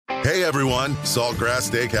Hey everyone, Saltgrass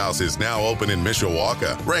Steakhouse is now open in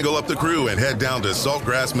Mishawaka. Wrangle up the crew and head down to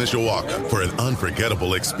Saltgrass Mishawaka for an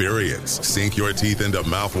unforgettable experience. Sink your teeth into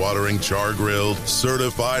mouth-watering char-grilled,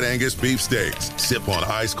 certified Angus beef steaks. Sip on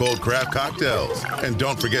ice-cold craft cocktails. And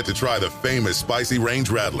don't forget to try the famous spicy range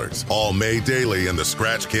rattlers, all made daily in the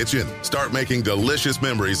Scratch Kitchen. Start making delicious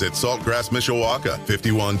memories at Saltgrass Mishawaka,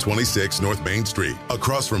 5126 North Main Street,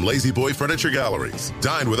 across from Lazy Boy Furniture Galleries.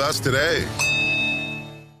 Dine with us today.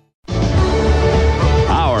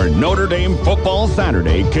 Our Notre Dame Football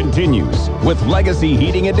Saturday continues with Legacy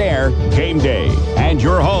Heating and Air Game Day and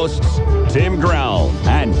your hosts, Tim Grell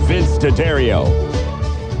and Vince Tatario.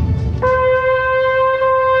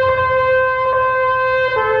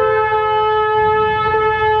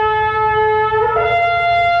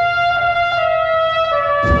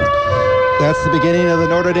 That's the beginning of the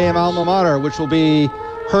Notre Dame alma mater, which will be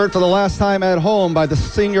heard for the last time at home by the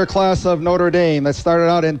senior class of Notre Dame that started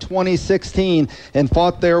out in 2016 and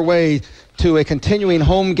fought their way to a continuing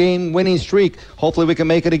home game winning streak. Hopefully we can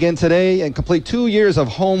make it again today and complete 2 years of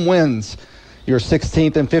home wins. Your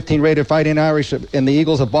 16th and 15th rated Fighting Irish and the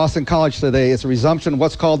Eagles of Boston College today. It's a resumption of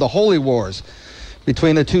what's called the Holy Wars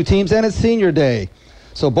between the two teams, and it's senior day.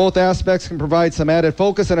 So both aspects can provide some added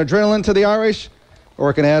focus and adrenaline to the Irish,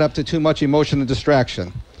 or it can add up to too much emotion and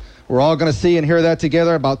distraction. We're all going to see and hear that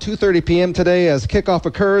together about 2:30 p.m. today as kickoff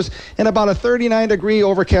occurs in about a 39-degree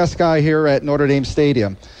overcast sky here at Notre Dame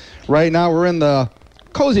Stadium. Right now we're in the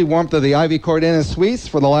cozy warmth of the Ivy Court Inn and Suites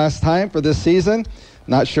for the last time for this season.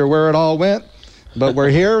 Not sure where it all went, but we're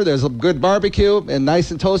here. There's a good barbecue and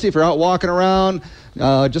nice and toasty. If you're out walking around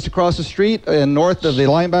just across the street and north of the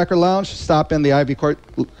Linebacker Lounge, stop in the Ivy Court,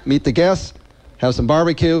 meet the guests, have some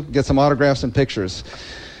barbecue, get some autographs and pictures.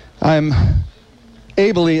 I'm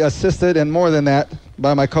ably assisted, and more than that,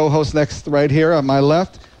 by my co-host next right here on my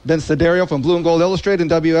left, Vince Tatario from Blue and Gold Illustrated and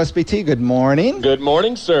WSBT. Good morning. Good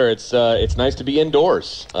morning, sir. It's nice to be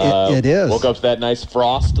indoors. It is. Woke up to that nice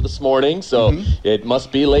frost this morning, so it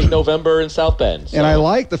must be late November in South Bend. So. And I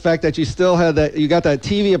like the fact that you still had that. You got that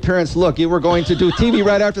TV appearance look. You were going to do TV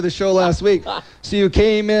right after the show last week, so you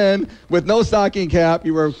came in with no stocking cap.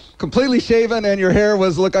 You were completely shaven, and your hair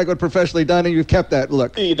looked like it was professionally done, and you kept that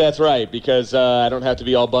look. That's right, because I don't have to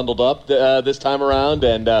be all bundled up this time around,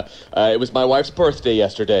 and it was my wife's birthday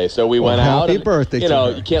yesterday. So we went out. Happy birthday to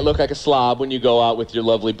her. You can't look like a slob when you go out with your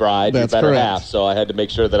lovely bride, That's your better correct. half. So I had to make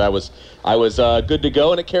sure that I was good to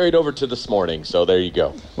go, and it carried over to this morning. So there you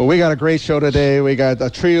go. Well, we got a great show today. We got a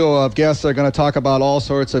trio of guests that are going to talk about all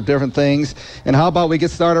sorts of different things. And how about we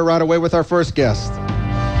get started right away with our first guest?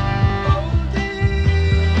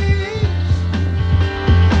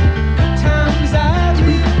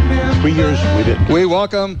 3 years we didn't. We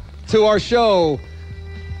welcome to our show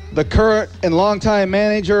the current and longtime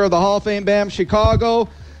manager of the Hall of Fame BAM Chicago,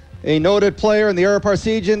 a noted player in the Ara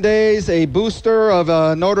Parseghian days, a booster of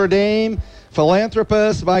Notre Dame,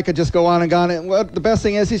 philanthropist. If I could just go on and on. And the best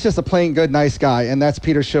thing is he's just a plain good, nice guy, and that's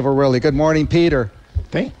Peter Chiavarelli. Good morning, Peter.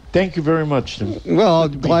 Thank you very much, Tim. Well,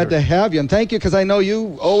 glad to have you, and thank you, because I know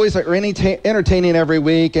you always are entertaining every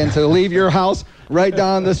week, and to leave your house right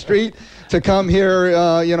down the street to come here,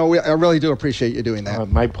 I really do appreciate you doing that.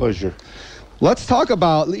 My pleasure. Let's talk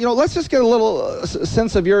about, let's just get a little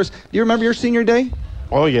sense of yours. Do you remember your senior day?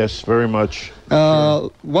 Oh, yes, very much.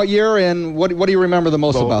 What year, and what do you remember the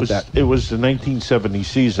most about that? It was the 1970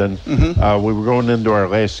 season. We were going into our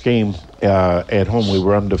last game at home. We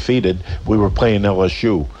were undefeated. We were playing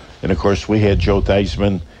LSU. And, of course, we had Joe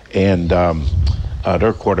Theismann, and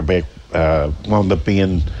their quarterback wound up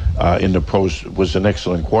being in the pros, was an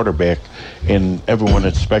excellent quarterback, and everyone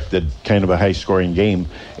expected kind of a high-scoring game,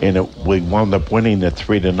 and we wound up winning at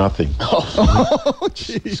 3-0. Oh,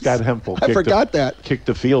 jeez. Scott Hempel kicked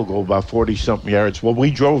the field goal about 40-something yards. Well,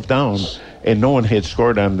 we drove down, and no one had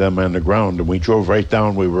scored on them on the ground, and we drove right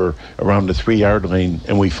down. We were around the 3-yard lane,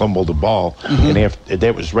 and we fumbled the ball, and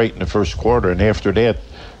that was right in the first quarter, and after that,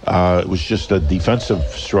 it was just a defensive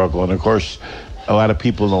struggle, and of course, a lot of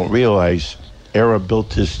people don't realize Ara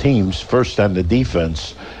built his teams first on the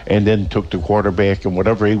defense and then took the quarterback, and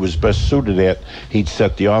whatever he was best suited at, he'd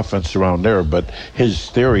set the offense around there. But his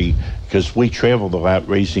theory, because we traveled a lot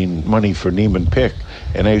raising money for Neiman Pick,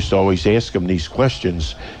 and I used to always ask him these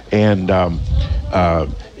questions, and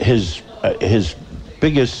his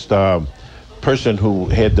biggest person who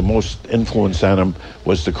had the most influence on him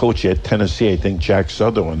was the coach at Tennessee, I think Jack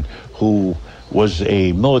Sutherland, who was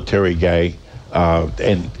a military guy,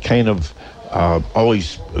 and kind of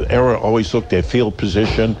Ara always looked at field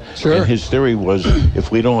position. Sure. And his theory was,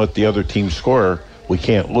 if we don't let the other team score, we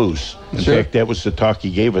can't lose. In Sure. fact, that was the talk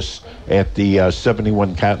he gave us at the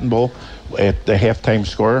 71 Cotton Bowl. At the halftime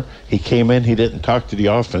score, he came in, he didn't talk to the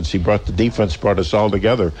offense. He brought the defense, brought us all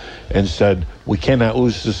together, and said, we cannot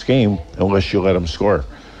lose this game unless you let them score.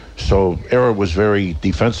 So Era was very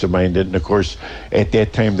defensive-minded, and of course, at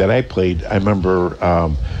that time that I played, I remember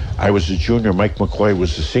I was a junior, Mike McCoy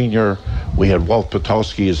was a senior, we had Walt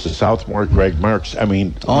Patulski as the sophomore, Greg Marks. I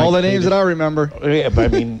mean, All Mike the names that I remember. Yeah, but I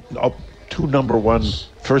mean, two number one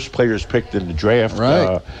first players picked in the draft.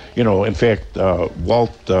 Right. In fact,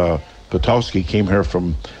 Walt Patulski came here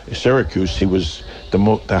from Syracuse. He was the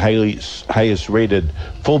highest rated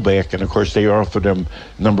fullback, and of course they offered him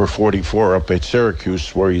number 44 up at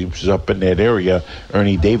Syracuse, where he was up in that area,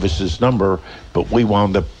 Ernie Davis's number, but we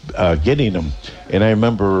wound up getting him. And I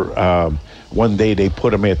remember one day they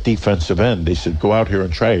put him at defensive end. They said, go out here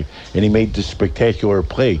and try. And he made this spectacular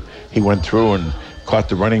play. He went through and caught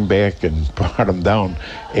the running back and brought him down,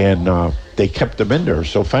 and they kept him in there.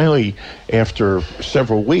 So finally, after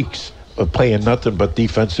several weeks of playing nothing but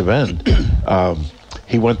defensive end,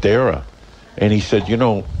 he went to Era, and he said,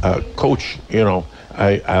 Coach,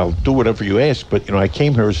 I'll do whatever you ask, but, I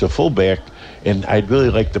came here as a fullback, and I'd really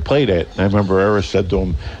like to play that. And I remember Era said to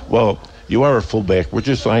him, well, you are a fullback. We're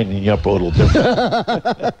just lining you up a little different.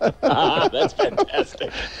 That's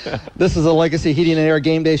fantastic. This is a Legacy Heating and Air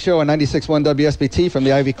Game Day show on 96.1 WSBT from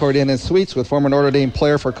the Ivy Court Inn and Suites with former Notre Dame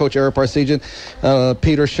player for Coach Era Parsegian,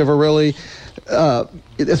 Peter Chiavarilli.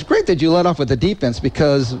 It's great that you let off with the defense,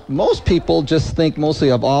 because most people just think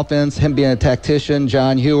mostly of offense, him being a tactician,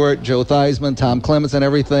 John Hewitt, Joe Theismann, Tom Clements, and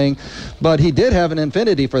everything. But he did have an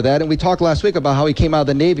affinity for that, and we talked last week about how he came out of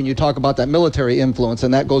the Navy, and you talk about that military influence,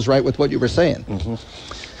 and that goes right with what you were saying.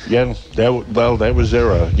 Mm-hmm. Yeah, that was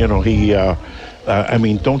Era. He,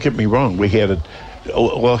 don't get me wrong. We had it.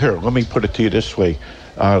 Well, here, let me put it to you this way.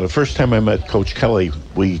 The first time I met Coach Kelly,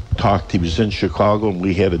 we talked. He was in Chicago, and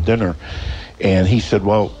we had a dinner. And he said,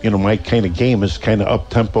 well, my kind of game is kind of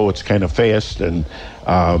up-tempo. It's kind of fast. And,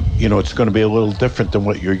 it's going to be a little different than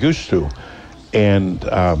what you're used to. And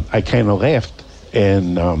I kind of laughed.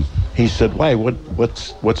 And he said, why?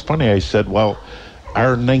 What's funny? I said, well,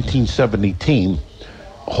 our 1970 team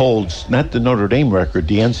holds not the Notre Dame record,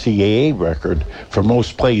 the NCAA record for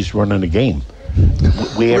most plays running a game.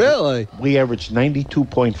 Really? We averaged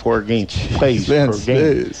 92.4 plays per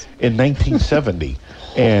game in 1970.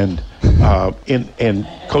 And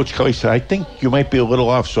Coach Kelly said, I think you might be a little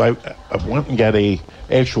off. So I went and got a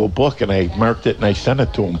actual book, and I marked it, and I sent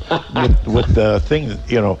it to him with the thing,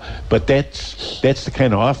 But that's the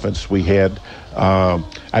kind of offense we had. I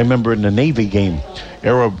remember in the Navy game,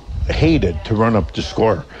 Era hated to run up the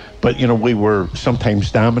score. But, we were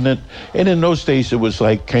sometimes dominant. And in those days, it was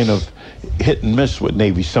like kind of hit and miss with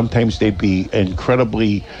Navy. Sometimes they'd be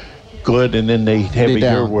incredibly good, and then they'd have a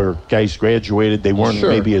year where guys graduated. They weren't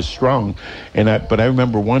maybe as strong. But I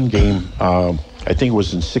remember one game, I think it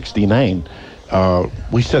was in '69,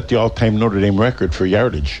 we set the all-time Notre Dame record for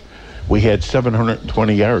yardage. We had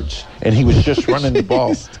 720 yards, and he was just running the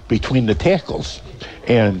ball between the tackles.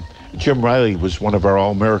 And Jim Riley was one of our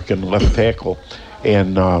All-American left tackle,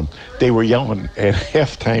 and they were yelling at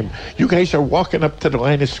halftime, you guys are walking up to the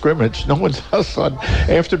line of scrimmage. No one's hustling.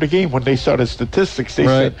 After the game, when they saw the statistics, they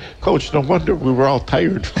said, Coach, no wonder we were all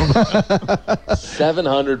tired from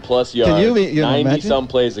 700-plus yards, 90-some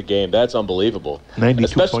plays a game. That's unbelievable.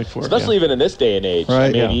 92.4. Especially even in this day and age.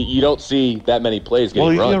 Right. You don't see that many plays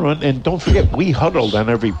getting run. And don't forget, we huddled on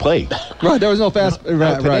every play. Right, there was no fast...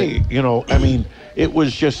 Today, it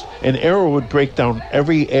was just, an Era would break down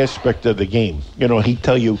every aspect of the game. He'd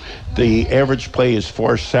tell you the average play is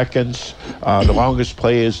 4 seconds. The longest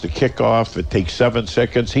play is the kickoff. It takes 7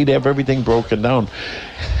 seconds. He'd have everything broken down.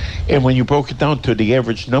 And when you broke it down to the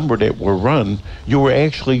average number that were run, you were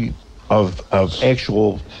actually, of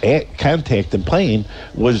actual contact and playing,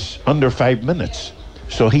 was under 5 minutes.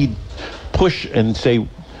 So he'd push and say,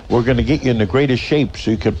 we're going to get you in the greatest shape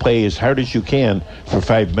so you can play as hard as you can for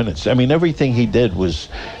 5 minutes. I mean, everything he did was,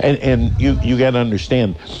 and you got to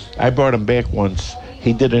understand, I brought him back once.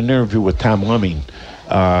 He did an interview with Tom Lemming,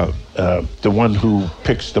 the one who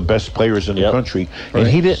picks the best players in the country. And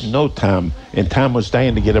he didn't know Tom, and Tom was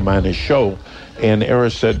dying to get him on his show. And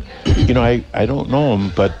Era said, I don't know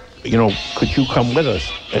him, but, could you come with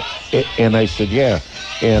us? And I said, yeah.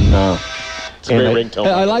 And it's a great ringtone.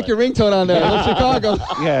 I like your ringtone on there. That's Chicago.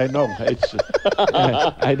 Yeah, I know.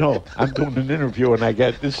 I know. I'm doing an interview, and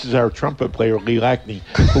this is our trumpet player, Lee Lackney,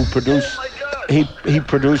 who produced. He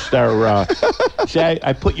produced our. See,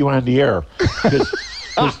 I put you on the air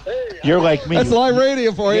You're like me. That's live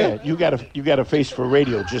radio for you. Yeah, you got a face for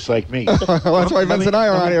radio just like me. That's why Vince and I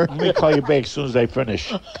are on here. Let me call you back as soon as I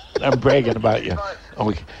finish. I'm bragging about you.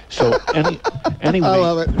 Okay. So anyway, I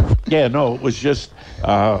love it. Yeah, no, it was just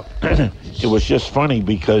it was just funny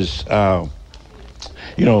because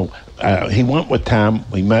he went with Tom.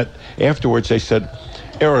 We met afterwards. I said,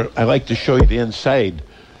 "Eric, I'd like to show you the inside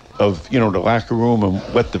of the locker room and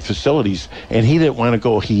what the facilities." And he didn't want to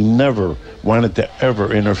go. He never wanted to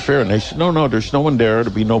ever interfere. And I said, no, there's no one there.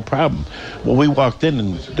 There'll be no problem. Well, we walked in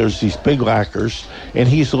and there's these big lockers, and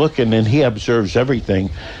he's looking and he observes everything,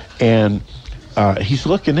 and he's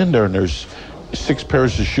looking in there, and there's 6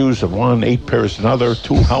 pairs of shoes of one, 8 pairs another,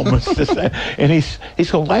 2 helmets, this, that. And he's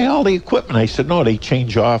going, why all the equipment? I said, no, they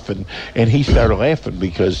change off. And he started laughing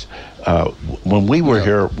because when we were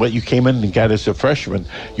here, what you came in and got as a freshman,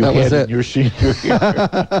 you had in your senior year.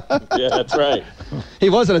 Yeah, that's right. He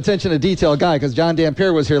was an attention to detail guy because John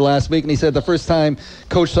Dampier was here last week, and he said the first time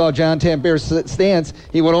Coach saw John Dampier's stance,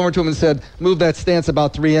 he went over to him and said, move that stance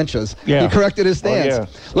about 3 inches. Yeah. He corrected his stance. Oh, yeah.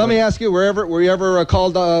 Let me ask you, were you ever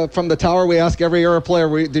called from the tower? We ask every era player,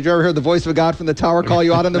 did you ever hear the voice of God from the tower call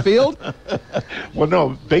you out on the field? Well,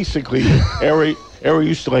 no, basically, Ari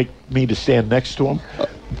used to like me to stand next to him.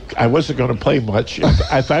 I wasn't going to play much.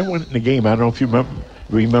 If I went in the game, I don't know if you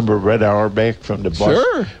remember Red Auerbach from the bus.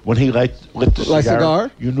 Sure. When he lit the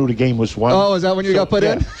cigar, you knew the game was won. Oh, is that when you got put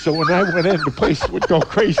in? So when I went in, the place would go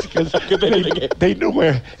crazy because they knew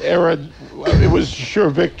where Aaron, it was sure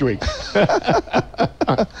victory.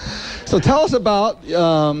 So tell us about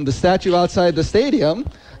the statue outside the stadium.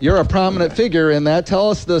 You're a prominent figure in that. Tell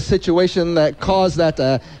us the situation that caused that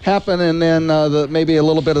to happen, and then maybe a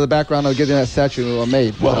little bit of the background of getting that statue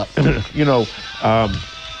made. Well,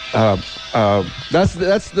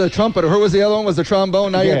 that's the trumpeter. Who was the other one? Was the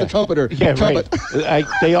trombone? Now you have the trumpeter. Yeah, trumpet. Right.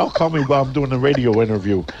 They all call me while I'm doing a radio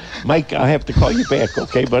interview. Mike, I have to call you back,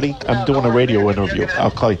 okay, buddy? I'm doing a radio interview. I'll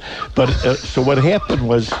call you. But so what happened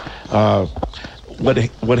was,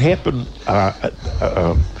 what happened?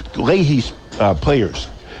 Leahy's players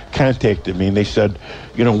contacted me and they said,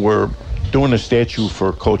 we're doing a statue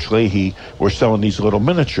for Coach Leahy. We're selling these little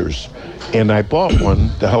miniatures. And I bought one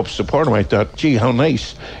to help support him. I thought, gee, how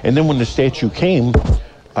nice. And then when the statue came,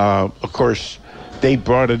 of course, they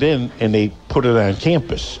brought it in and they put it on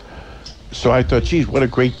campus. So I thought, geez, what a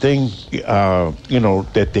great thing,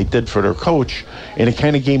 that they did for their coach. And it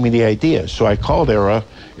kind of gave me the idea. So I called Era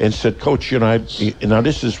and said, Coach, now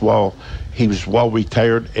this is while he was well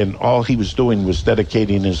retired, and all he was doing was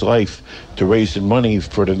dedicating his life to raising money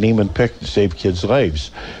for the Neiman Pick to save kids'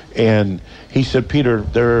 lives. And he said, Peter,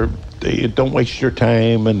 don't waste your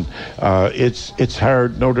time, and it's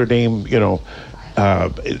hard. Notre Dame, it's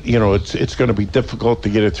going to be difficult to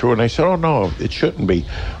get it through. And I said, oh no, it shouldn't be.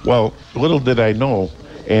 Well, little did I know,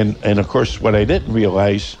 and of course, what I didn't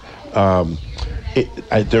realize,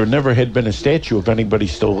 there never had been a statue of anybody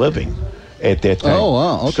still living at that time. Oh,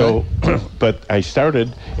 wow, okay. So, but I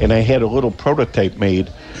started, and I had a little prototype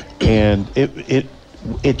made, and it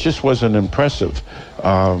just wasn't impressive.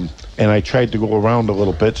 And I tried to go around a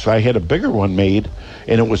little bit, so I had a bigger one made,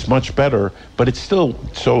 and it was much better, but it's still,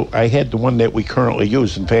 so I had the one that we currently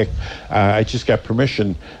use. In fact, I just got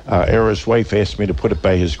permission. Era's wife asked me to put it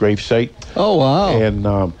by his gravesite. Oh, wow.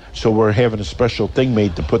 And so we're having a special thing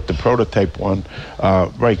made to put the prototype one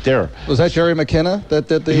right there. Was that Jerry McKenna that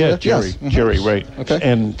did the... Yeah, Jerry. Yes. Mm-hmm. Jerry, right. Okay.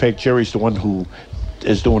 And in fact, Jerry's the one who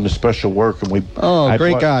is doing the special work, and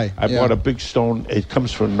great guy. I bought a big stone. It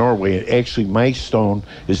comes from Norway. Actually, my stone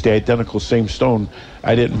is the identical same stone.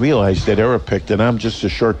 I didn't realize that Era picked, and I'm just a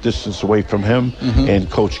short distance away from him and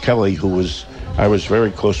Coach Kelly, I was very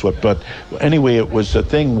close with. But anyway, it was a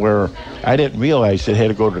thing where I didn't realize it had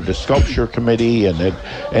to go to the sculpture committee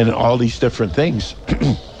and all these different things.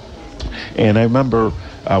 And I remember,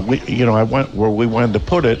 I went where we wanted to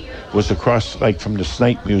put it was across, like, from the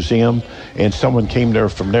Snipe Museum, and someone came there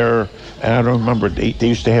from there, and I don't remember, they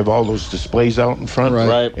used to have all those displays out in front,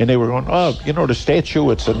 right. And they were going, the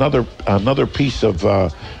statue, it's another piece of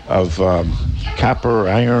copper,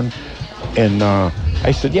 iron, and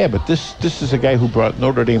I said, yeah, but this is a guy who brought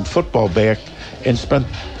Notre Dame football back and spent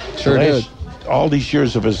all these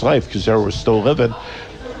years of his life, because they were still living,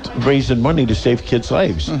 raising money to save kids'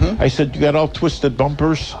 lives. I said, you got all twisted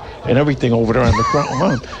bumpers and everything over there on the front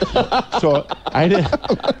lawn. So I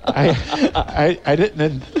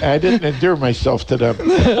didn't endear myself to them.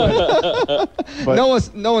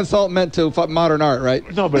 But no insult meant to modern art, right?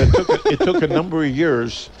 No, but it took a number of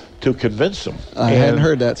years to convince them. I hadn't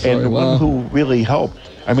heard that story. And the one who really helped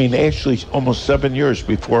I mean, actually, almost 7 years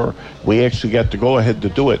before we actually got to go ahead to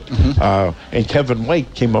do it. And Kevin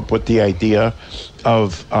White came up with the idea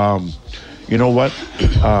of, you know what,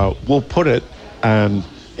 we'll put it on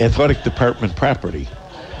athletic department property.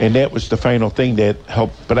 And that was the final thing that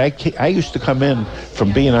helped. But I used to come in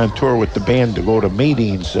from being on tour with the band to go to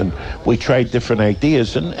meetings, and we tried different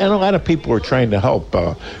ideas, and a lot of people were trying to help.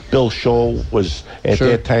 Bill Scholl was at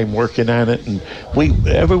that time working on it, and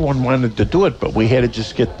everyone wanted to do it, but we had to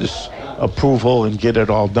just get this approval and get it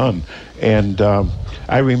all done. And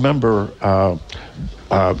I remember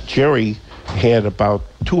Jerry had about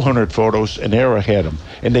 200 photos, and Era had them.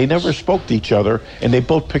 And they never spoke to each other, and they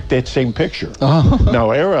both picked that same picture.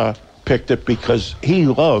 Now, Era picked it because he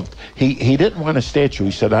didn't want a statue.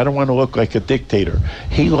 He said, I don't want to look like a dictator.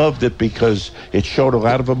 He loved it because it showed a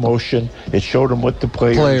lot of emotion. It showed him with the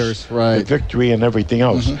players right. the victory and everything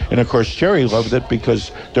else. And, of course, Jerry loved it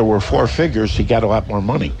because there were 4 figures. He got a lot more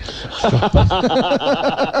money.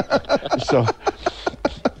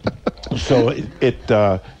 So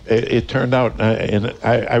it turned out, and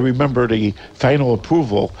I remember the final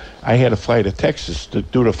approval. I had to fly to Texas to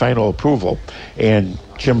do the final approval, and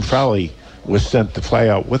Jim Frawley was sent to fly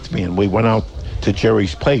out with me, and we went out to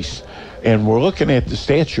Jerry's place, and we're looking at the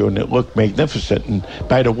statue, and it looked magnificent. And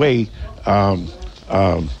by the way,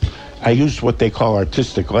 I used what they call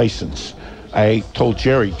artistic license. I told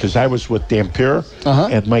Jerry, because I was with Dampier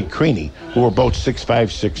and Mike Creaney, who were both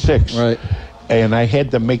 6'5", 6'6". Right. And I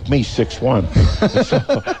had them make me 6'1".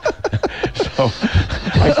 so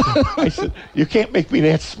I said, you can't make me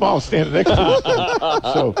that small standing next to this thing.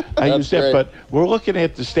 So I used that. Great. But we're looking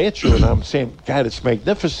at the statue, and I'm saying, God, it's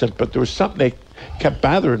magnificent. But there was something that kept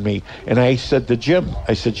bothering me. And I said to Jim,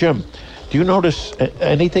 Jim, do you notice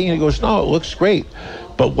anything? And he goes, no, it looks great.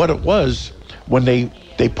 But what it was, when they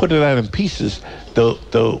put it out in pieces,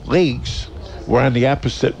 the legs were on the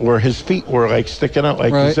opposite, where his feet were like sticking out,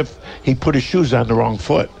 like as if he put his shoes on the wrong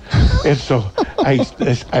foot. And so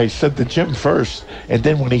I said to Jim first, and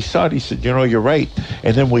then when he saw it, he said, you know, you're right.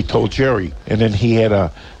 And then we told Jerry, and then he had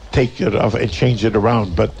to take it off and change it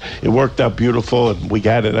around. But it worked out beautiful, and we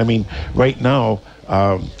got it. I mean, right now,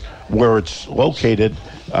 where it's located,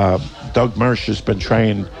 Doug Marsh has been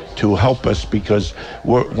trying to help us, because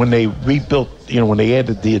when they rebuilt, when they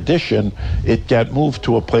added the addition, it got moved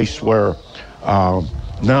to a place where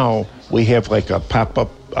now we have like a pop-up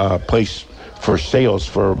place for sales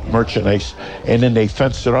for merchandise, and then they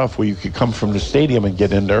fenced it off where you could come from the stadium and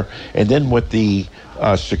get in there. And then with the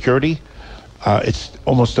security, it's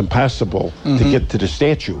almost impossible to get to the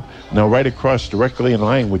statue. Now, right across, directly in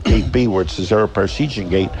line with Gate B, where it says Ara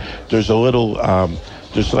Parseghian Gate, there's a little,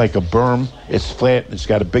 there's like a berm. It's flat, and it's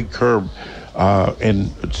got a big curb.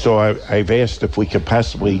 And so I've asked if we could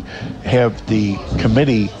possibly have the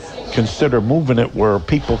committee consider moving it where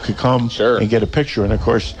people could come and get a picture. And of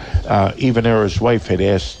course, even Era's wife had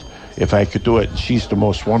asked if I could do it. And she's the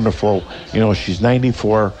most wonderful, she's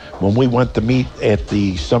 94. When we went to meet at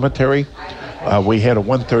the cemetery, we had a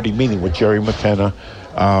 1:30 meeting with Jerry McKenna.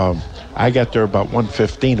 I got there about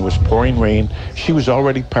 1:15. It was pouring rain. She was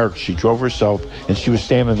already parked. She drove herself, and she was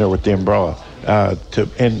standing there with the umbrella.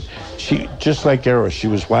 And she, just like Era, she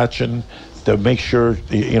was watching to make sure,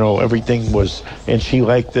 everything was, and she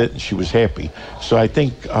liked it, and she was happy. So I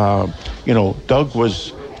think, Doug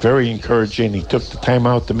was very encouraging. He took the time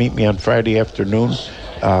out to meet me on Friday afternoon.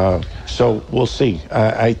 So we'll see.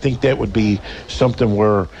 I think that would be something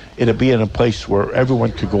where it'd be in a place where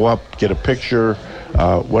everyone could go up, get a picture,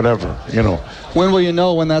 whatever, When will you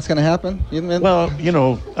know when that's going to happen? Well,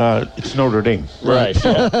 it's Notre Dame. Right.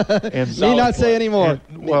 And Need not say anymore.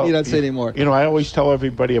 Need not say anymore. I always tell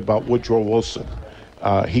everybody about Woodrow Wilson.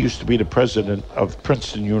 He used to be the president of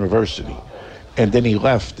Princeton University. And then he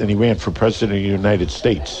left and he ran for president of the United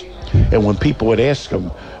States. And when people would ask him,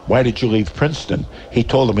 why did you leave Princeton? He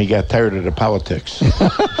told them he got tired of the politics.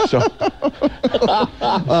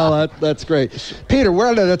 Well, that's great. Peter,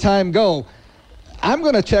 where did the time go? I'm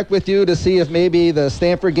going to check with you to see if maybe the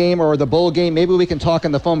Stanford game or the bowl game, maybe we can talk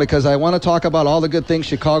on the phone, because I want to talk about all the good things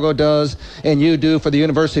Chicago does and you do for the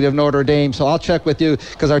University of Notre Dame. So I'll check with you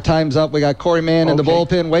because our time's up. We got Corey Mann in the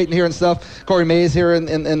bullpen waiting here and stuff. Corey Mays here in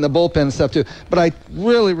the bullpen and stuff too. But I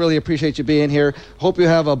really, really appreciate you being here. Hope you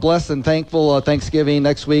have a blessed and thankful Thanksgiving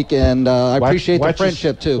next week. And I appreciate the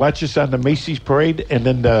friendship too. Watch us on the Macy's parade and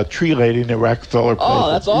then the tree lighting at Rockefeller Place.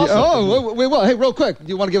 Oh, that's awesome. Oh, we will. Hey, real quick, do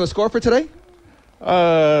you want to give a score for today?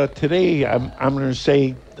 Today, I'm going to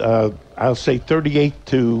say, I'll say 38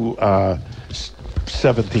 to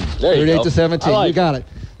 17. 38 to 17. You got it.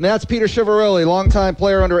 And that's Peter Chiavarelli, longtime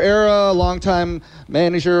player under Era, longtime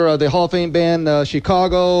manager of the Hall of Fame band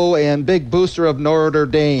Chicago, and big booster of Notre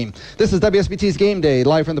Dame. This is WSBT's Game Day,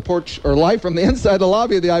 live from the porch, or live from the inside the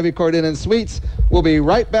lobby of the Ivy Court Inn and Suites. We'll be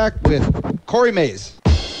right back with Corey Mays.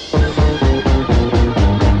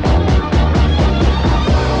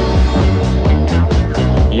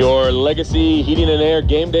 Your Legacy Heating and Air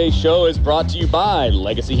Game Day show is brought to you by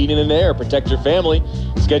Legacy Heating and Air. Protect your family.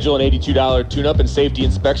 Schedule an $82 tune-up and safety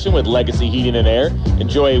inspection with Legacy Heating and Air.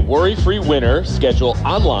 Enjoy a worry-free winter. Schedule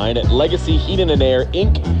online at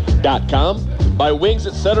legacyheatingandairinc.com. By Wings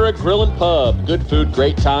Etc. Grill and Pub. Good food,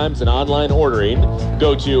 great times, and online ordering.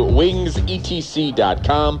 Go to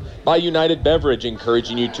wingsetc.com. By United Beverage,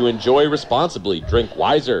 encouraging you to enjoy responsibly. Drink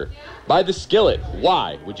wiser. By The Skillet.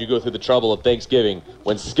 Why would you go through the trouble of Thanksgiving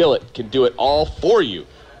when Skillet can do it all for you?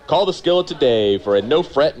 Call The Skillet today for a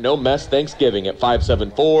no-fret, no-mess Thanksgiving at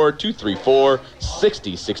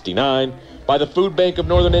 574-234-6069. By the Food Bank of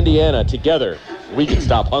Northern Indiana. Together, we can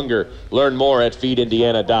stop hunger. Learn more at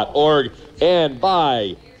feedindiana.org. And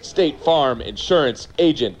by State Farm Insurance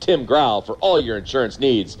Agent Tim Grau for all your insurance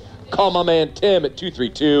needs. Call my man Tim at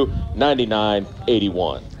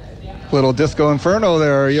 232-9981. Little Disco Inferno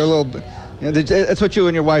there. You're a little... That's what you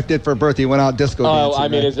and your wife did for a birthday. You went out disco dancing. I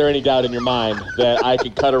mean, right? Is there any doubt in your mind that I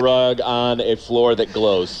could cut a rug on a floor that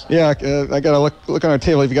glows? Yeah, I got to look on our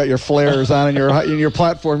table if you got your flares on and your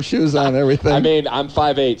platform shoes on and everything. I mean, I'm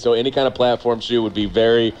 5'8", so any kind of platform shoe would be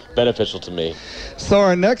very beneficial to me. So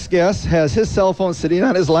our next guest has his cell phone sitting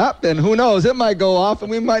on his lap, and who knows, it might go off,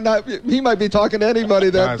 and he might be talking to anybody.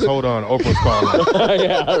 Guys, hold on. Oprah's calling.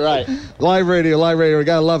 Yeah, right. Live radio. We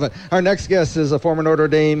got to love it. Our next guest is a former Notre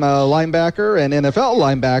Dame linebacker and NFL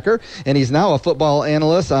linebacker, and he's now a football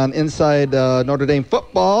analyst on Inside Notre Dame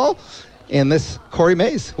Football. And this Corey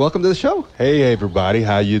Mays. Welcome to the show. Hey, everybody.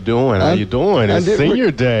 How you doing? It's senior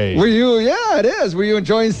day. Were you? Yeah, it is. Were you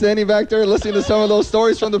enjoying standing back there listening to some of those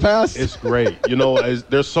stories from the past? It's great.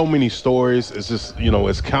 There's so many stories. It's just,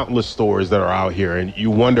 it's countless stories that are out here. And you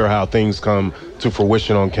wonder how things come to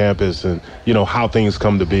fruition on campus and, how things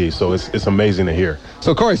come to be. So it's amazing to hear.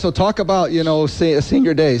 So, Corey, talk about,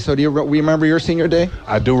 senior day. So do you remember your senior day?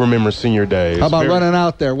 I do remember senior day. How about running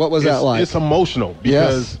out there? What was that like? It's emotional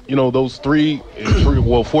because, those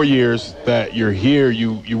 4 years that you're here,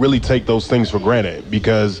 you really take those things for granted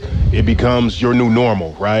because it becomes your new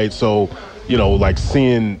normal, right? So, like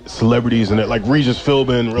seeing celebrities and like Regis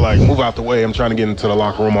Philbin, we're like, move out the way. I'm trying to get into the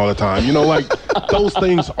locker room all the time. Those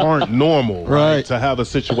things aren't normal, right? To have a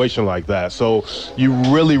situation like that. So you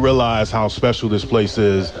really realize how special this place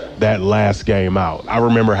is that last game out. I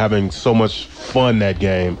remember having so much fun that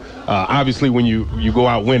game. Obviously, when you go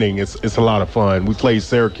out winning, it's a lot of fun. We played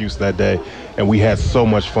Syracuse that day, and we had so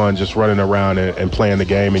much fun just running around and playing the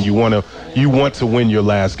game. And you want to win your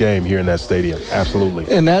last game here in that stadium. Absolutely.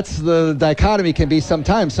 And that's the dichotomy can be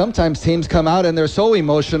sometimes. Sometimes teams come out and they're so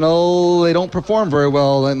emotional they don't perform very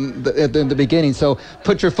well in the beginning. So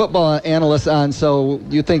put your football analyst on. So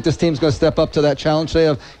you think this team's going to step up to that challenge today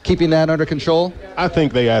of keeping that under control? I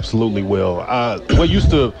think they absolutely will. What used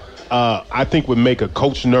to I think would make a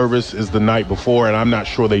coach nervous is the night before, and I'm not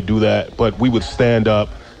sure they do that, but we would stand up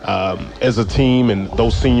as a team, and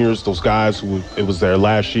those seniors, those guys who it was their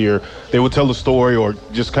last year, they would tell the story or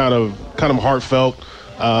just kind of heartfelt,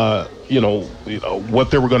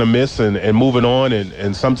 what they were going to miss and moving on.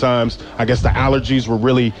 And sometimes I guess the allergies were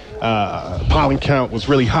really, pollen count was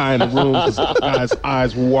really high in the room because guys'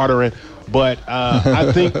 eyes were watering. But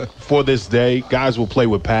I think for this day, guys will play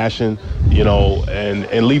with passion,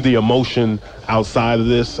 and leave the emotion outside of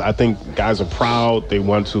this. I think guys are proud. They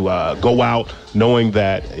want to go out knowing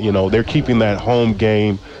that, they're keeping that home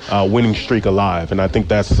game winning streak alive. And I think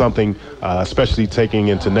that's something, especially taking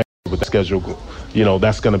into next with the schedule,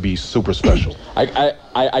 that's going to be super special.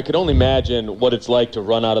 I could only imagine what it's like to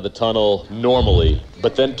run out of the tunnel normally,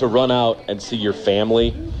 but then to run out and see your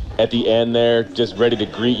family at the end there, just ready to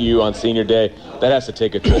greet you on senior day, that has to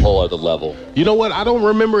take it to a whole other level. You know what? I don't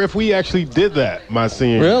remember if we actually did that my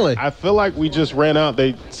senior year. Really? I feel like we just ran out.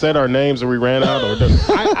 They said our names and we ran out.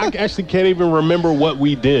 I actually can't even remember what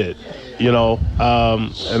we did. And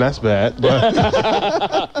that's bad.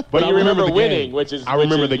 But you remember winning, I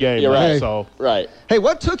remember the game. You're right. So right. Hey,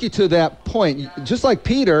 what took you to that point? Just like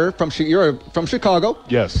Peter, you're from Chicago.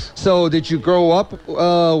 Yes. So did you grow up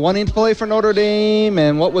wanting to play for Notre Dame,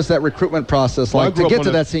 and what was that recruitment process like to get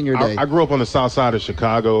to that senior day? I grew up on the south side of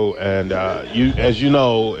Chicago, and as you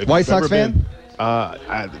know, White Sox fan?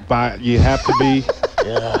 You have to be.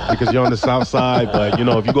 because you're on the south side. But, you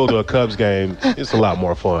know, if you go to a Cubs game, it's a lot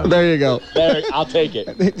more fun. There you go. There, I'll take it.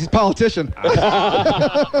 He's a politician.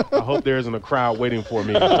 I hope there isn't a crowd waiting for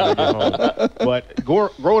me when I get home. But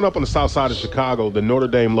growing up on the south side of Chicago, the Notre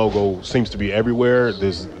Dame logo seems to be everywhere.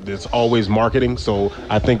 There's always marketing. So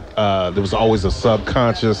I think there was always a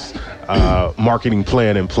subconscious marketing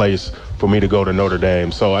plan in place for me to go to Notre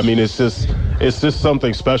Dame. So, I mean, it's just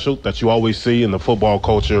something special that you always see in the football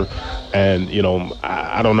culture. And, you know,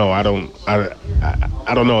 I don't know. I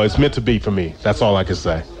don't know. It's meant to be for me. That's all I can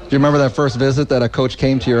say. Do you remember that first visit that a coach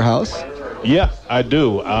came to your house? Yeah, I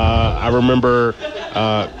do. I remember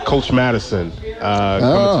Coach Madison coming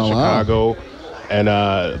to Chicago. Wow. And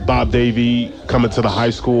Bob Davie coming to the high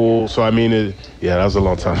school. So, I mean, that was a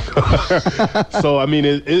long time ago. So, I mean,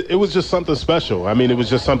 it was just something special. I mean, it was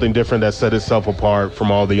just something different that set itself apart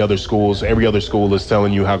from all the other schools. Every other school is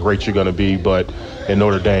telling you how great you're going to be. But in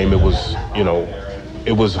Notre Dame, it was, you know,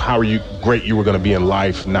 it was how great you were going to be in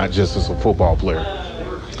life, not just as a football player.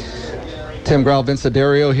 Tim Grau, Vince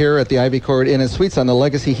D'Addario here at the Ivy Court Inn and Suites on the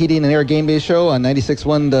Legacy Heating and Air Game Day Show on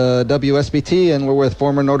 96.1 WSBT, and we're with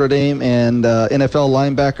former Notre Dame and NFL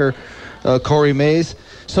linebacker Corey Mays.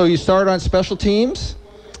 So you started on special teams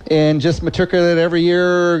and just matriculated every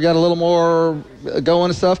year, got a little more going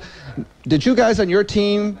and stuff. Did you guys on your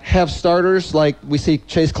team have starters like we see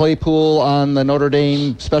Chase Claypool on the Notre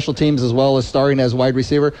Dame special teams as well as starting as wide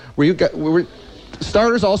receiver? Were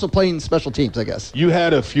starters also playing special teams, I guess? You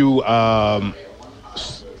had a few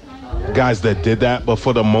guys that did that, but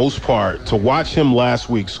for the most part, to watch him last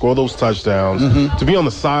week score those touchdowns, to be on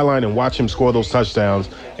the sideline and watch him score those touchdowns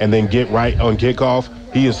and then get right on kickoff,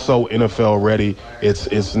 he is so NFL ready,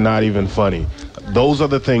 it's not even funny. Those are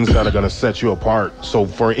the things that are going to set you apart. So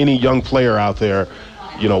for any young player out there,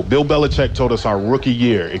 you know, Bill Belichick told us our rookie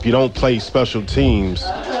year, if you don't play special teams,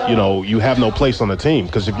 you know, you have no place on the team.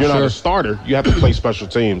 Because if you're not a starter, you have to play special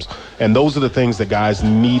teams. And those are the things that guys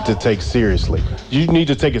need to take seriously. You need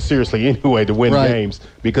to take it seriously anyway to win games,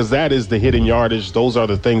 because that is the hidden yardage. Those are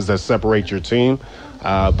the things that separate your team.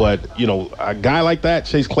 But, you know, a guy like that,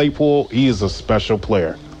 Chase Claypool, he is a special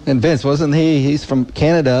player. And Vince, wasn't he's from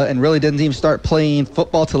Canada and really didn't even start playing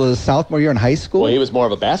football till his sophomore year in high school? Well, he was more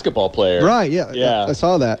of a basketball player. Right, yeah. I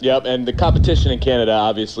saw that. Yep, and the competition in Canada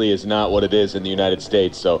obviously is not what it is in the United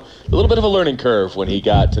States. So a little bit of a learning curve when he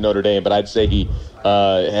got to Notre Dame, but I'd say he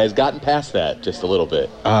has gotten past that just a little bit.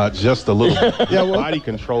 Just a little bit. Body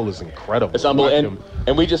control is incredible. It's unbelievable.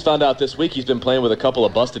 And we just found out this week he's been playing with a couple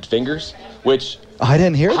of busted fingers, which... I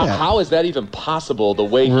didn't hear that. How is that even possible, the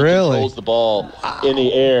way he controls the ball in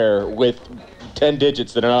the air with 10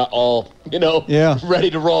 digits that are not all, you know,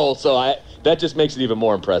 ready to roll? So that just makes it even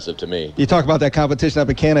more impressive to me. You talk about that competition up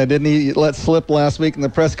in Canada. Didn't he let slip last week in the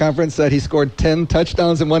press conference that he scored 10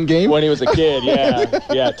 touchdowns in one game? When he was a kid,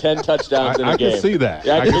 yeah, 10 touchdowns in a game. I can see that.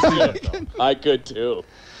 Yeah, I could too.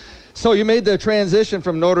 So you made the transition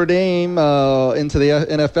from Notre Dame into the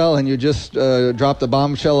NFL, and you just dropped the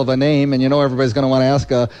bombshell of a name, and you know everybody's going to want to ask,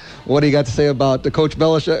 what do you got to say about the Coach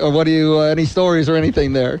Belichick, or what do you, any stories or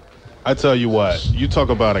anything there? I tell you what, you talk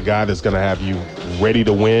about a guy that's going to have you ready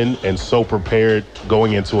to win and so prepared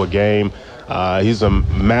going into a game. He's a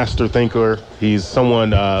master thinker. He's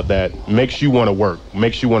someone that makes you want to work,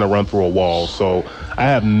 makes you want to run through a wall. So I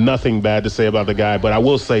have nothing bad to say about the guy, but I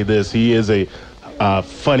will say this, he is a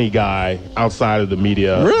funny guy outside of the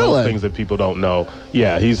media. Really? Those things that people don't know.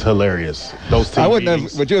 Yeah, he's hilarious. Those team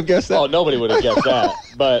meetings. Would you have guessed that? Oh, nobody would have guessed that.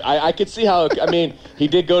 But I could see how, I mean, he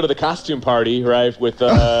did go to the costume party, right, with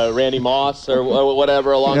Randy Moss or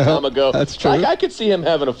whatever a long time ago. That's true. I could see him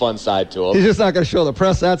having a fun side to him. He's just not going to show the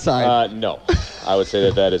press that side. No, I would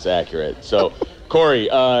say that is accurate. So, Corey,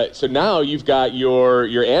 so now you've got your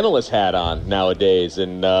analyst hat on nowadays,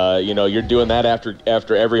 and you know you're doing that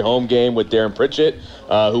after every home game with Darren Pritchett,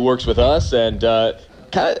 who works with us, and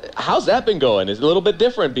how's that been going? Is it a little bit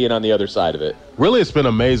different being on the other side of it? Really, it's been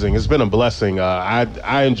amazing. It's been a blessing.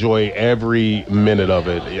 I enjoy every minute of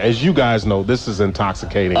it. As you guys know, this is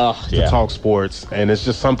intoxicating to talk sports, and it's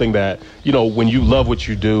just something that, you know, when you love what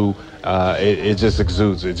you do, it just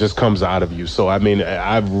exudes. It just comes out of you. So, I mean,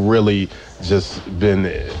 I've really just been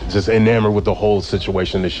enamored with the whole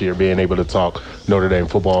situation this year, being able to talk Notre Dame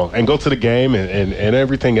football and go to the game and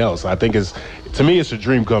everything else. I think to me, it's a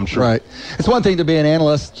dream come true. Right. It's one thing to be an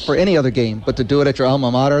analyst for any other game, but to do it at your alma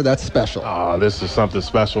mater, that's special. This is something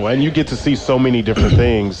special. And you get to see so many different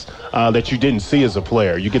things that you didn't see as a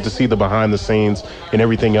player. You get to see the behind the scenes and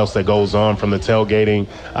everything else that goes on, from the tailgating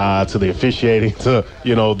to the officiating to,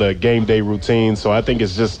 you know, the game day routine. So I think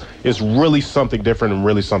it's it's really something different and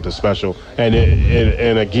really something special. And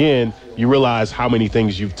again, you realize how many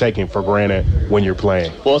things you've taken for granted when you're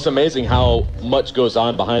playing. Well, it's amazing how much goes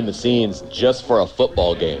on behind the scenes just for a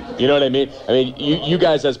football game. You know what I mean? I mean, you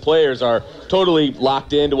guys as players are totally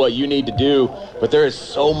locked into what you need to do, but there is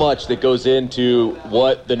so much that goes into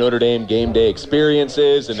what the Notre Dame game day experience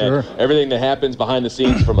is, and Sure. everything that happens behind the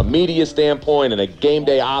scenes from a media standpoint and a game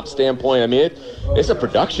day ops standpoint. I mean, it's a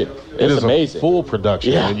production. It's amazing. A full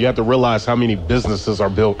production. Yeah. And you have to realize how many businesses are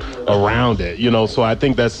built around it. You know, so I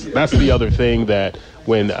think that's the other thing that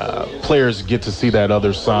when players get to see that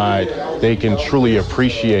other side, they can truly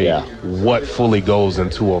appreciate what fully goes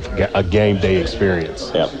into a game day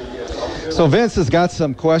experience. Yeah. So Vince has got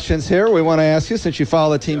some questions here we want to ask you since you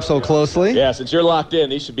follow the team so closely. Yeah, since you're locked in,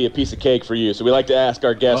 these should be a piece of cake for you. So we like to ask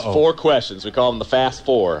our guests 4 questions. We call them the Fast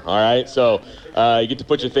Four, all right? So you get to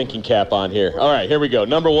put your thinking cap on here. All right, here we go.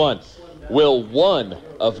 Number 1, will one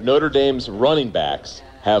of Notre Dame's running backs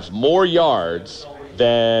have more yards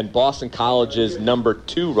than Boston College's number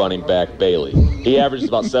 2 running back, Bailey? He averages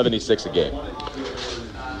about 76 a game.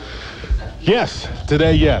 Yes,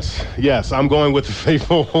 today, yes. Yes, I'm going with the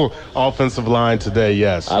faithful offensive line today,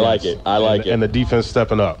 yes. I like it. I like it. And the defense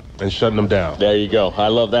stepping up and shutting them down. There you go. I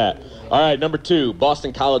love that. All right, number 2,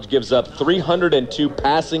 Boston College gives up 302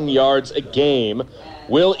 passing yards a game.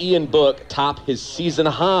 Will Ian Book top his season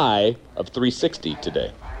high of 360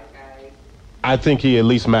 today? I think he at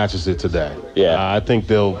least matches it today. Yeah. I think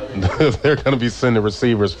they're going to be sending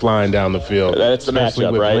receivers flying down the field. That's the especially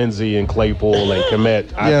matchup, with right? Lindsey and Claypool and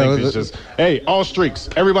Kmet. I think it's just, hey, all streaks,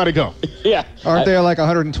 everybody go. Yeah. Aren't they like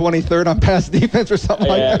 123rd on pass defense or something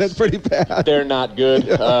like that? It's pretty bad. They're not good.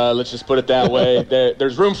 Let's just put it that way.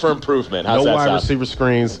 There's room for improvement. How's No that wide sound? receiver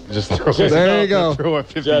screens. Just throw There you go. Throw it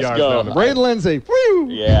 50 Just yards go. down the Braden Lindsey. Woo!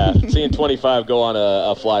 Yeah, seeing 25 go on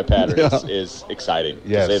a fly pattern Yeah. is exciting,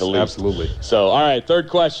 Yes, to say the least. absolutely. So, all right, third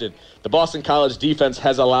question. The Boston College defense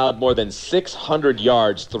has allowed more than 600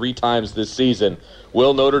 yards 3 times this season.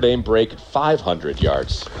 Will Notre Dame break 500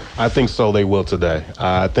 yards? I think so. They will today.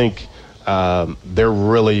 I think they're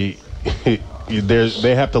really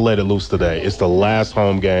they have to let it loose today. It's the last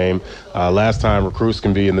home game. Last time recruits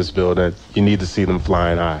can be in this building. You need to see them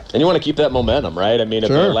flying high. And you want to keep that momentum, right? I mean,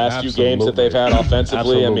 Sure. the last few games that they've had offensively, I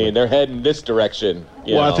Absolutely. mean, they're heading this direction.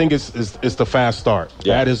 You know. I think it's the fast start.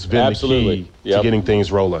 Yeah, That has been absolutely. the key to getting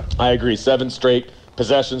things rolling. I agree. 7 straight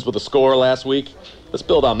possessions with a score last week. Let's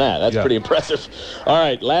build on that. That's pretty impressive. All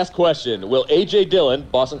right, last question. Will A.J. Dillon,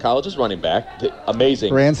 Boston College's running back, the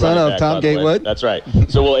amazing Grandson running of back, Tom by the way. Gatewood. That's right.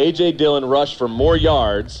 So will A.J. Dillon rush for more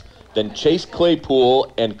yards than Chase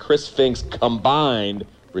Claypool and Chris Finks combined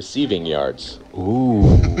receiving yards? Ooh.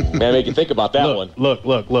 Man, make you think about that one. Look.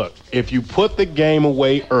 If you put the game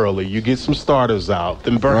away early, you get some starters out,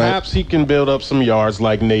 then perhaps he can build up some yards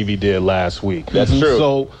like Navy did last week. That's true.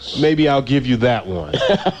 So maybe I'll give you that one.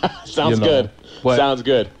 Sounds you know, good. but- Sounds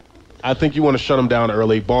good. I think you want to shut them down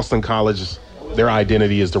early. Boston College, their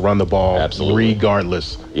identity is to run the ball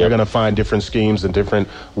regardless. They're going to find different schemes and different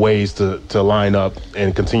ways to line up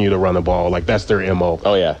and continue to run the ball. Like, that's their MO.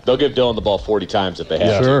 Oh, yeah. They'll give Dillon the ball 40 times if they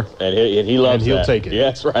have Sure. to. And he loves And he'll that. take it. Yeah,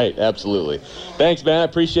 that's right. Absolutely. Thanks, man. I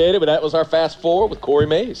appreciate it. But that was our Fast Four with Corey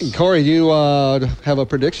Mays. Corey, do you have a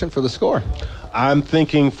prediction for the score? I'm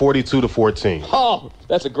thinking 42-14. Oh,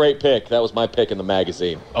 that's a great pick. That was my pick in the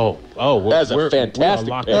magazine. That's a fantastic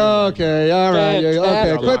locked pick. in. Okay, all right.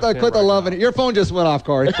 Fantastic. Okay, quit the loving it. Your phone just went off,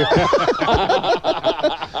 Corey.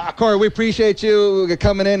 Corey, we appreciate you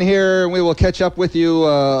coming in here, and we will catch up with you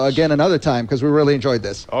again another time because we really enjoyed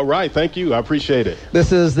this. All right, thank you. I appreciate it.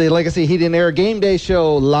 This is the Legacy Heating and Air Game Day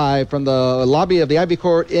Show live from the lobby of the Ivy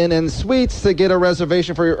Court Inn and Suites. To get a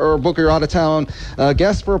reservation for or book your out-of-town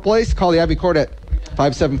guest for a place, call the Ivy Court at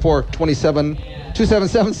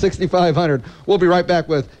 574-277-6500. We'll be right back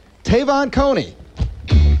with Tavon Coney.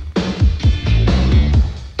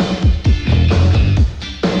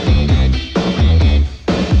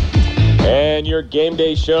 And your game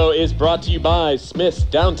day show is brought to you by Smith's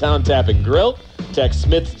Downtown Tap and Grill. Text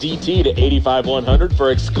Smith's DT to 85100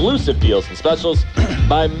 for exclusive deals and specials.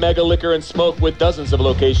 By Mega Liquor and Smoke with dozens of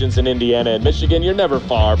locations in Indiana and Michigan. You're never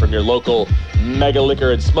far from your local Mega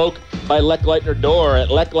Liquor and Smoke. By Leckleitner Door. At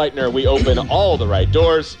Leckleitner, we open all the right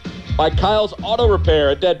doors. By Kyle's Auto Repair.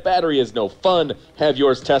 A dead battery is no fun. Have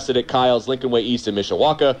yours tested at Kyle's, Lincoln Way East in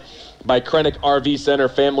Mishawaka. By Krennic RV Center.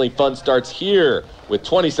 Family fun starts here with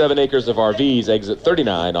 27 acres of RVs. Exit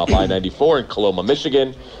 39 off I-94 in Coloma,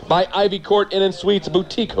 Michigan. By Ivy Court Inn and Suites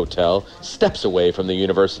Boutique Hotel. Steps away from the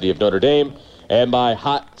University of Notre Dame. And by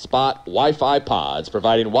Hot Hotspot Wi-Fi pods,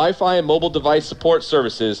 providing Wi-Fi and mobile device support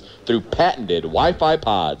services through patented Wi-Fi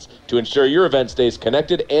pods to ensure your event stays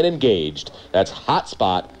connected and engaged. That's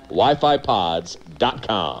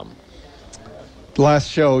HotspotWiFiPods.com.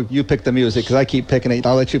 Last show, you picked the music because I keep picking it.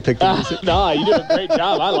 I'll let you pick the music. No, you did a great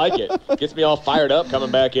job. I like it. Gets me all fired up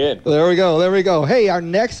coming back in. There we go. Hey, our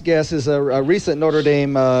next guest is a recent Notre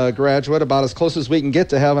Dame graduate, about as close as we can get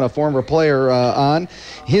to having a former player on.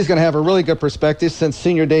 He's going to have a really good perspective since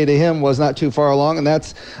senior day to him was not too far along, and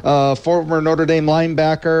that's former Notre Dame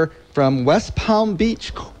linebacker from West Palm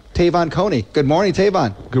Beach, Tavon Coney. Good morning,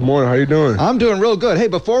 Tavon. Good morning. How you doing? I'm doing real good. Hey,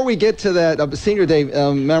 before we get to that senior day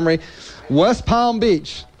memory, West Palm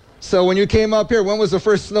Beach. So when you came up here, when was the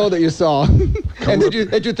first snow that you saw? And did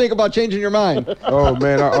you think about changing your mind? Oh,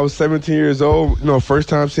 man, I was 17 years old, first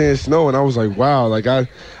time seeing snow, and I was like, wow, like I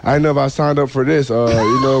didn't know if I signed up for this,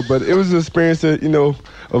 but it was an experience that,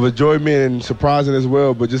 of enjoyment and surprising as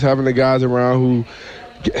well, but just having the guys around who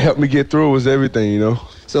helped me get through was everything,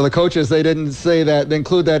 So the coaches, they didn't say that, they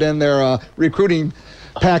include that in their recruiting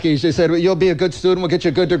package. They said, well, you'll be a good student, we'll get you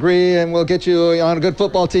a good degree, and we'll get you on a good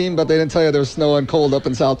football team, but they didn't tell you there's snow and cold up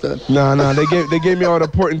in South Bend. No, they gave me all the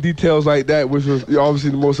important details like that, which was obviously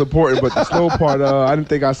the most important, but the snow part, I didn't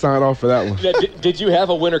think I signed off for that one. Yeah, did you have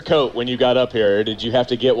a winter coat when you got up here, or did you have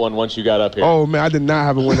to get one once you got up here? Oh, man, I did not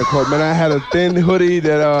have a winter coat. Man, I had a thin hoodie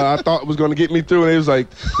that I thought was going to get me through, and it was like,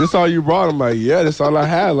 this all you brought? I'm like, yeah, that's all I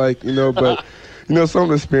had, but...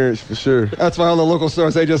 some experience for sure. That's why all the local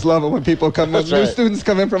stores, they just love it when people come in. New students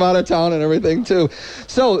come in from out of town and everything, too.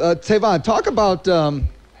 So, Tavon, talk about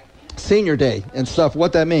senior day and stuff,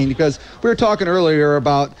 what that means. Because we were talking earlier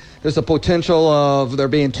about there's a potential of there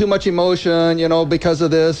being too much emotion, because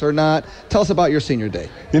of this or not. Tell us about your senior day.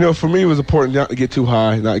 For me, it was important not to get too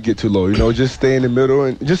high, not to get too low. Just stay in the middle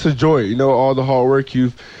and just enjoy it. All the hard work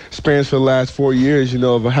you've experienced for the last 4 years,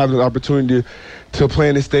 of having the opportunity to play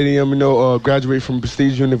in the stadium, graduate from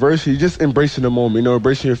prestigious university, just embracing the moment,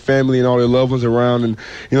 embracing your family and all your loved ones around and,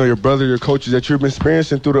 your brother, your coaches that you've been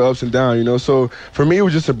experiencing through the ups and downs, So for me, it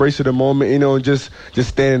was just embracing the moment, and just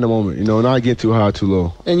staying in the moment, not get too high, too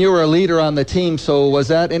low. And you were a leader on the team, so was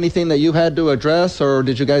that anything that you had to address, or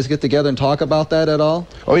did you guys get together and talk about that at all?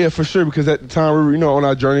 Oh, yeah, for sure, because at the time we were, on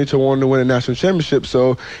our journey to wanting to win a national championship.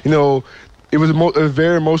 So, it was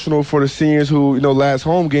very emotional for the seniors who, last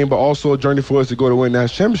home game, but also a journey for us to go to win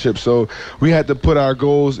national championship. So we had to put our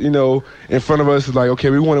goals, in front of us. Like, okay,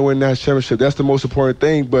 we want to win national championship. That's the most important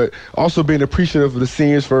thing. But also being appreciative of the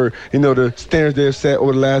seniors for, the standards they've set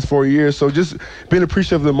over the last 4 years. So just being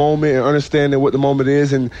appreciative of the moment and understanding what the moment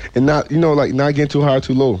is and not, not getting too high or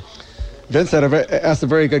too low. Vince asked a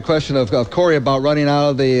very good question of Corey about running out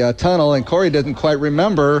of the tunnel, and Corey didn't quite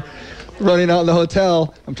remember running out in the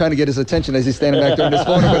hotel. I'm trying to get his attention as he's standing back there on his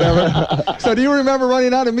phone or whatever. So do you remember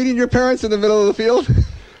running out and meeting your parents in the middle of the field?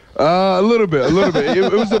 A little bit.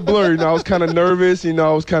 It was a blur. I was kind of nervous. I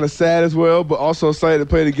was kind of sad as well, but also excited to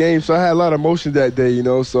play the game. So I had a lot of emotion that day.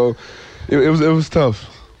 So it was tough.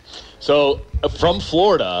 So from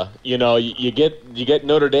Florida, you get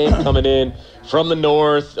Notre Dame coming in from the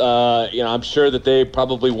north. I'm sure that they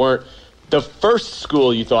probably weren't the first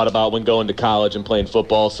school you thought about when going to college and playing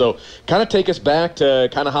football. So kind of take us back to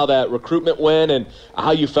kind of how that recruitment went and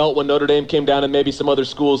how you felt when Notre Dame came down and maybe some other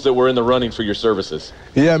schools that were in the running for your services.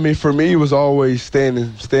 Yeah, for me, it was always staying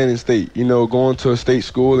in state, going to a state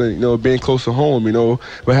school and, being close to home,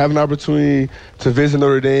 but having an opportunity to visit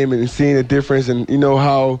Notre Dame and seeing the difference and,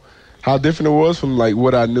 how different it was from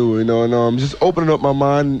what I knew, and just opening up my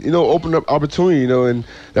mind, opening up opportunity, and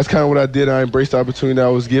that's kind of what I did. I embraced the opportunity that I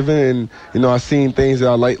was given, and I seen things that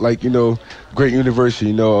I like great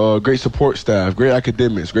university, great support staff, great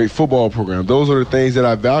academics, great football program. Those are the things that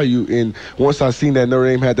I value, and once I seen that Notre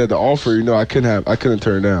Dame had that to offer, I couldn't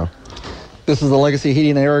turn down. This is the Legacy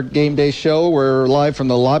Heating and Air Game Day Show. We're live from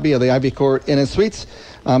the lobby of the Ivy Court Inn & Suites.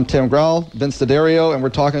 I'm Tim Growell, Vince D'Addario, and we're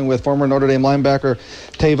talking with former Notre Dame linebacker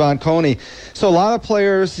Tavon Coney. So a lot of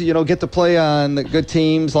players, get to play on good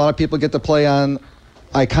teams. A lot of people get to play on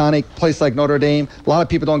iconic place like Notre Dame. A lot of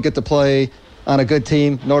people don't get to play on a good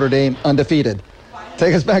team, Notre Dame undefeated.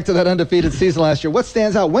 Take us back to that undefeated season last year. What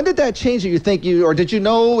stands out? When did that change? Or did you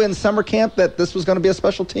know in summer camp that this was going to be a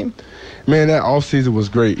special team? Man, that offseason was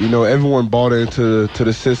great. Everyone bought into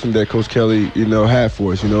the system that Coach Kelly, had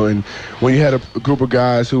for us, and when you had a group of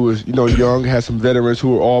guys who was, young, had some veterans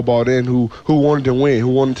who were all bought in, who wanted to win, who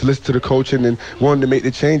wanted to listen to the coaching and wanted to make the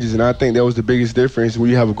changes. And I think that was the biggest difference when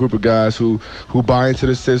you have a group of guys who buy into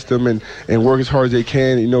the system and work as hard as they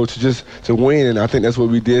can, to win. And I think that's what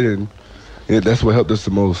we did. And that's what helped us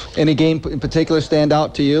the most. Any game in particular stand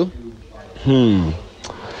out to you?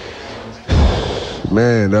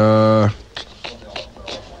 Man,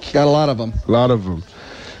 Got a lot of them. a lot of them.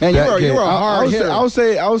 Man, you were a hard hitter. I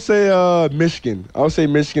would say Michigan. I would say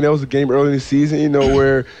Michigan. That was a game early in the season,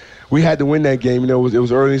 where we had to win that game. It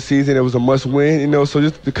was early in the season. It was a must-win, So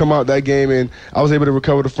just to come out that game, and I was able to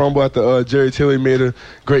recover the fumble after Jerry Tilley made a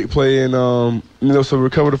great play, and so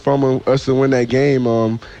recover the fumble, us to win that game.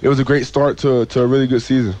 It was a great start to a really good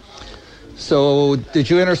season. So, did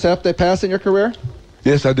you intercept a pass in your career?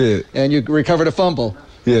 Yes, I did. And you recovered a fumble.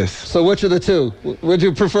 Yes. So, which of the two would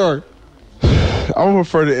you prefer? I would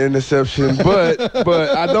prefer the interception, but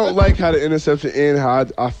I don't like how the interception ended, how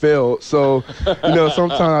I failed. So,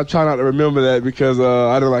 sometimes I try not to remember that because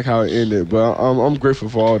I don't like how it ended. But I'm grateful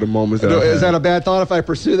for all the moments that Is that a bad thought if I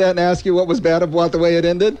pursue that and ask you what was bad about the way it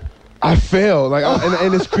ended? I failed.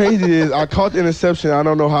 And it's crazy is I caught the interception. I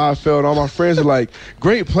don't know how I failed. All my friends are like,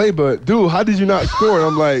 great play, but dude, how did you not score? And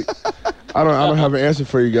I'm like, I don't have an answer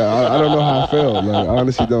for you guys. I don't know how I failed. I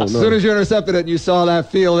honestly don't know. As soon as you intercepted it and you saw that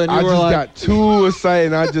field, and you were like, I just got too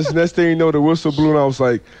excited. And next thing you know, the whistle blew, and I was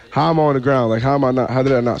like, how am I on the ground? How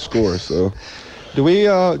did I not score? So. Do you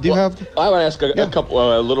have? I want to ask a couple,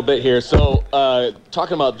 a little bit here. So,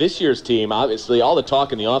 talking about this year's team, obviously, all the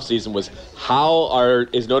talk in the offseason was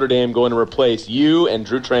is Notre Dame going to replace you and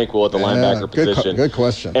Drew Tranquill at the linebacker position? Good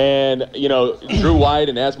question. And Drew White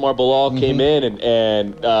and Asmar Bilal came in,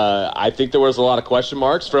 and I think there was a lot of question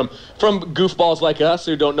marks from goofballs like us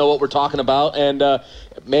who don't know what we're talking about. And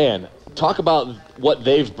man, talk about what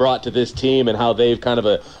they've brought to this team and how they've kind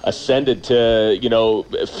of ascended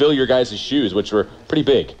to, fill your guys' shoes, which were pretty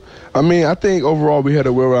big. I mean, I think overall we had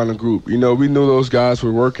a well-rounded group. We knew those guys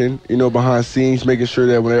were working, behind scenes, making sure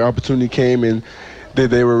that when their opportunity came and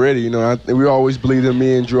they were ready. We always believed in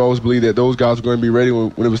me and Drew always believed that those guys were going to be ready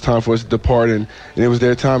when it was time for us to depart, and it was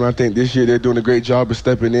their time. And I think this year they're doing a great job of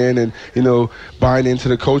stepping in and, buying into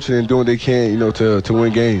the coaching and doing what they can, to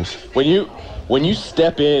win games. When you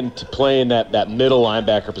step into playing that middle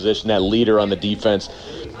linebacker position, that leader on the defense,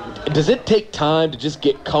 does it take time to just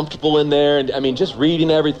get comfortable in there? And, just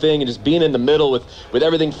reading everything and just being in the middle with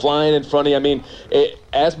everything flying in front of you.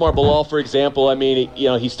 Asmar Bilal, for example,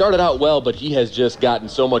 he started out well, but he has just gotten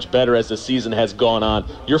so much better as the season has gone on.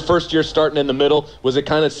 Your first year starting in the middle, was it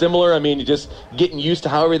kind of similar? Just getting used to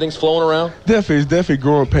how everything's flowing around? Definitely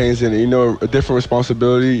growing pains in it, a different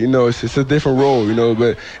responsibility. It's a different role,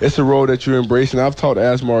 but it's a role that you embrace. And I've taught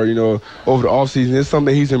Asmar, over the offseason. It's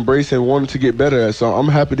something he's embracing and wanting to get better at. So I'm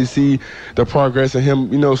happy to see the progress of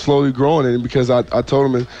him, slowly growing it, because I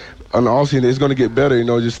told him on the offseason it's going to get better,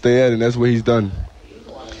 just stay at it, and that's what he's done.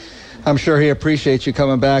 I'm sure he appreciates you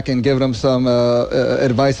coming back and giving him some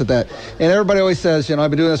advice at that. And everybody always says, I've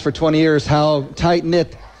been doing this for 20 years, how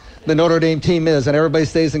tight-knit the Notre Dame team is, and everybody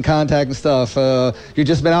stays in contact and stuff. You've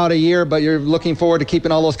just been out a year, but you're looking forward to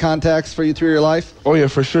keeping all those contacts for you through your life? Oh, yeah,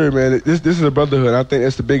 for sure, man. This is a brotherhood. I think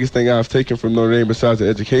that's the biggest thing I've taken from Notre Dame besides the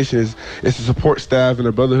education is it's the support staff and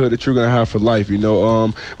the brotherhood that you're going to have for life,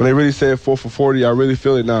 When they really say 4 for 40, I really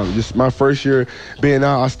feel it now. Just my first year being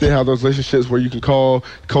out, I still have those relationships where you can call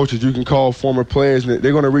coaches, you can call former players, and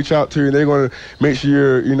they're going to reach out to you, and they're going to make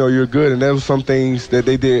sure you're good. And that was some things that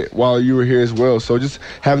they did while you were here as well. So just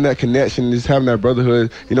having that connection, just having that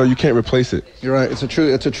brotherhood, you can't replace it. You're right. It's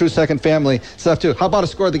a true second family stuff too. How about a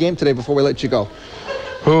score of the game today before we let you go?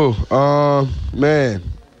 Man,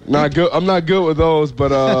 not good. I'm not good with those,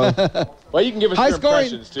 but well, you can give us your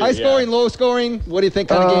impressions too. High scoring, low scoring. What do you think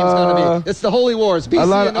kind of game is going to be? It's the Holy Wars. BC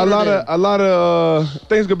a lot of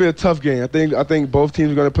things gonna be a tough game. I think both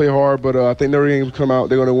teams are gonna play hard, but I think Notre Dame come out,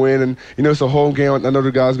 they're gonna win, and it's a home game. I know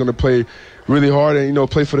the guys gonna play really hard and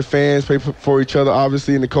play for the fans, play for each other,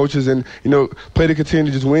 obviously, and the coaches, and play to continue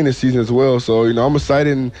to just win this season as well. So I'm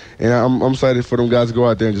excited, and I'm excited for them guys to go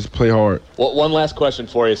out there and just play hard. Well, one last question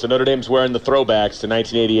for you. So Notre Dame's wearing the throwbacks to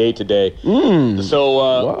 1988 today. So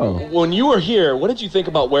wow. When you were here, what did you think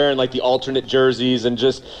about wearing like the alternate jerseys and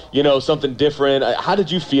just something different? How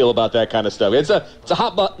did you feel about that kind of stuff? It's a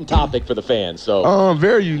hot button topic for the fans. So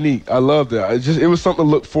very unique. I love that. It was something to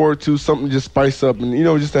look forward to, something to just spice up, and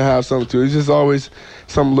just to have something to it. It's just always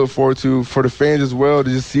something to look forward to for the fans as well, to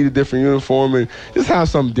just see the different uniform and just have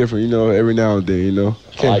something different, every now and then,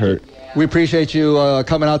 Can't hurt. We appreciate you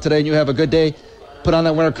coming out today, and you have a good day. Put on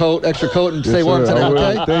that winter coat, extra coat, and stay warm today,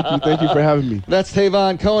 okay? Thank you for having me. That's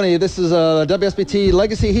Tavon Coney. This is a WSBT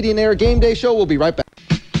Legacy Heating and Air Game Day Show. We'll be right back.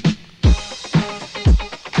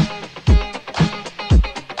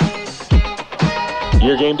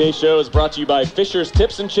 Your Game Day Show is brought to you by Fisher's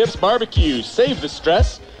Tips and Chips Barbecue. Save the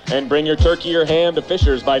stress and bring your turkey or ham to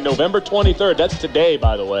Fisher's by November 23rd. That's today,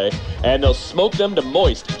 by the way. And they'll smoke them to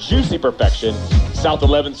moist, juicy perfection. South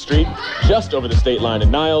 11th Street, just over the state line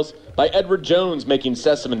in Niles. By Edward Jones, making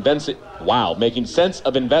sense of investing.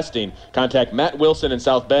 Contact Matt Wilson in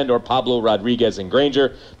South Bend or Pablo Rodriguez in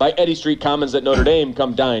Granger. By Eddy Street Commons at Notre Dame.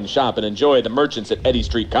 Come dine, shop, and enjoy the merchants at Eddy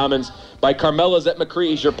Street Commons. By Carmela's at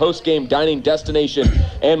McCree's, your post-game dining destination,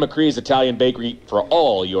 and McCree's Italian Bakery for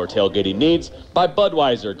all your tailgating needs. By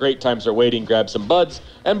Budweiser, great times are waiting, grab some buds.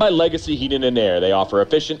 And by Legacy Heating and Air, they offer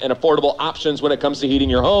efficient and affordable options when it comes to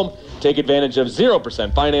heating your home. Take advantage of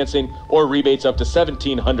 0% financing or rebates up to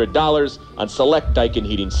 $1,700 on select Daikin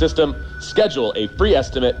heating system. Schedule a free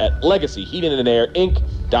estimate at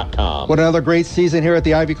LegacyHeatingandAirInc.com. What another great season here at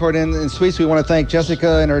the Ivy Court Inn and Suites. We want to thank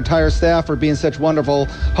Jessica and her entire staff for being such wonderful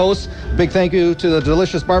hosts. Big thank you to the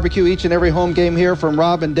delicious barbecue each and every home game here from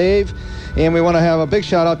Rob and Dave. And we want to have a big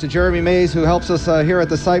shout out to Jeremy Mays, who helps us here at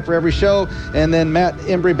the site for every show, and then Matt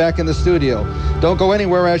Embry back in the studio. Don't go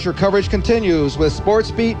anywhere as your coverage continues with Sports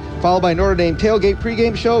Beat, followed by Notre Dame Tailgate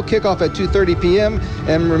pregame show, kickoff at 2:30 p.m.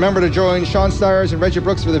 And remember to join Sean Stiers and Reggie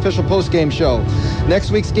Brooks for the official postgame show.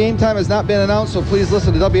 Next week's game time has not been announced, so please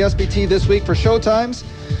listen to WSBT this week for show times.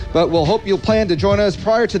 But we'll hope you'll plan to join us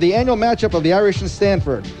prior to the annual matchup of the Irish and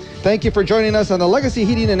Stanford. Thank you for joining us on the Legacy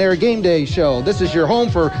Heating and Air Game Day show. This is your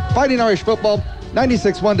home for Fighting Irish football,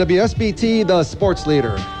 96.1 WSBT, the sports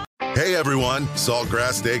leader. Hey everyone,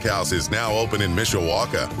 Saltgrass Steakhouse is now open in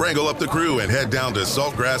Mishawaka. Wrangle up the crew and head down to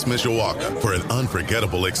Saltgrass Mishawaka for an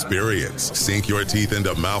unforgettable experience. Sink your teeth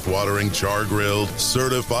into mouth-watering char-grilled,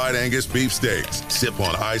 certified Angus beef steaks. Sip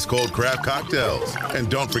on ice-cold craft cocktails. And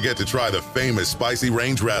don't forget to try the famous spicy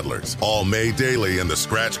range rattlers, all made daily in the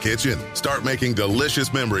Scratch Kitchen. Start making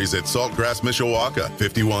delicious memories at Saltgrass Mishawaka,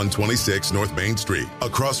 5126 North Main Street,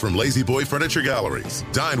 across from Lazy Boy Furniture Galleries.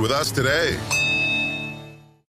 Dine with us today.